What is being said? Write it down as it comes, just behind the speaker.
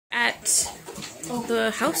at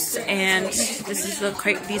the house, and this is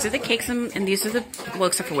these are the cakes, and these are the, well,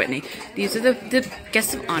 except for Whitney, these are the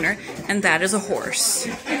guests of honor, and that is a horse.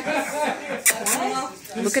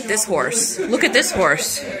 Look at this horse. Look at this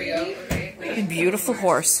horse. A beautiful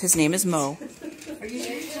horse. His name is Mo.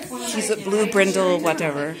 He's a blue brindle,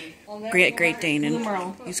 whatever. Great Dane, and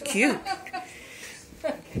he's cute.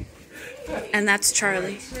 And that's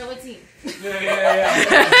Charlie. Tell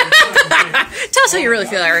us how you really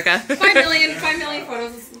feel, Erica. 5 million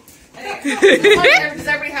photos. Does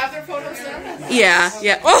everybody have their photos now?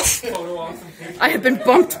 Yeah. Oh! I have been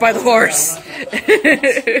bumped by the horse.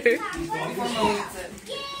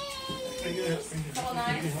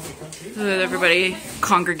 Everybody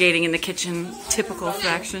congregating in the kitchen. Typical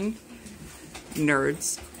faction.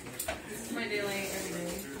 Nerds.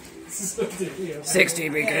 60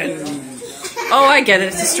 begins. Oh, I get it.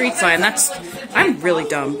 It's a street sign. I'm really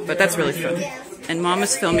dumb, but that's really fun. And Mom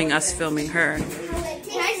is filming us filming her.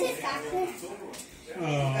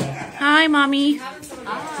 Hi, Mommy.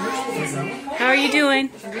 How are you doing?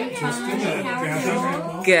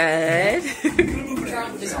 Good.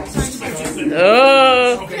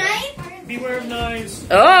 Oh. Beware of knives.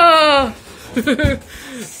 Oh.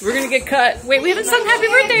 We're gonna get cut. Wait, we haven't sung happy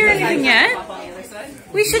birthday or anything yet.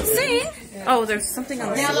 We should sing. Oh, there's something on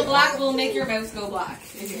the Now the black will make your mouth go black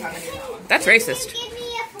if you haven't done that one. That's racist. Give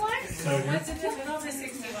me a fork. I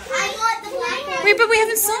want the black one. Wait, but we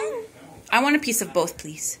haven't sung. I want a piece of both,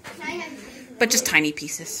 please. But just tiny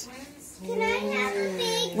pieces. Can I have a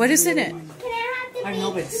big? What is in it? Can I have the I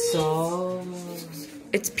know, but it's so...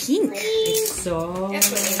 It's pink. It's so...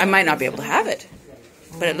 I might not be able to have it.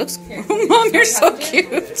 But it looks... Mom, you're so cute.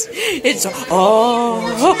 It's... Oh.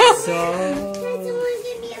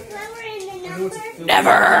 Never.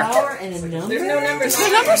 Flower and a number? There's no number. There's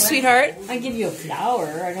no number, sweetheart. I give you a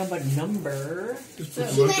flower. I know about a number.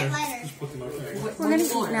 We're gonna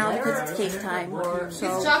eat now because it's cake time.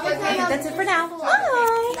 So Chocolate cake. that's it for now.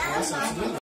 Bye.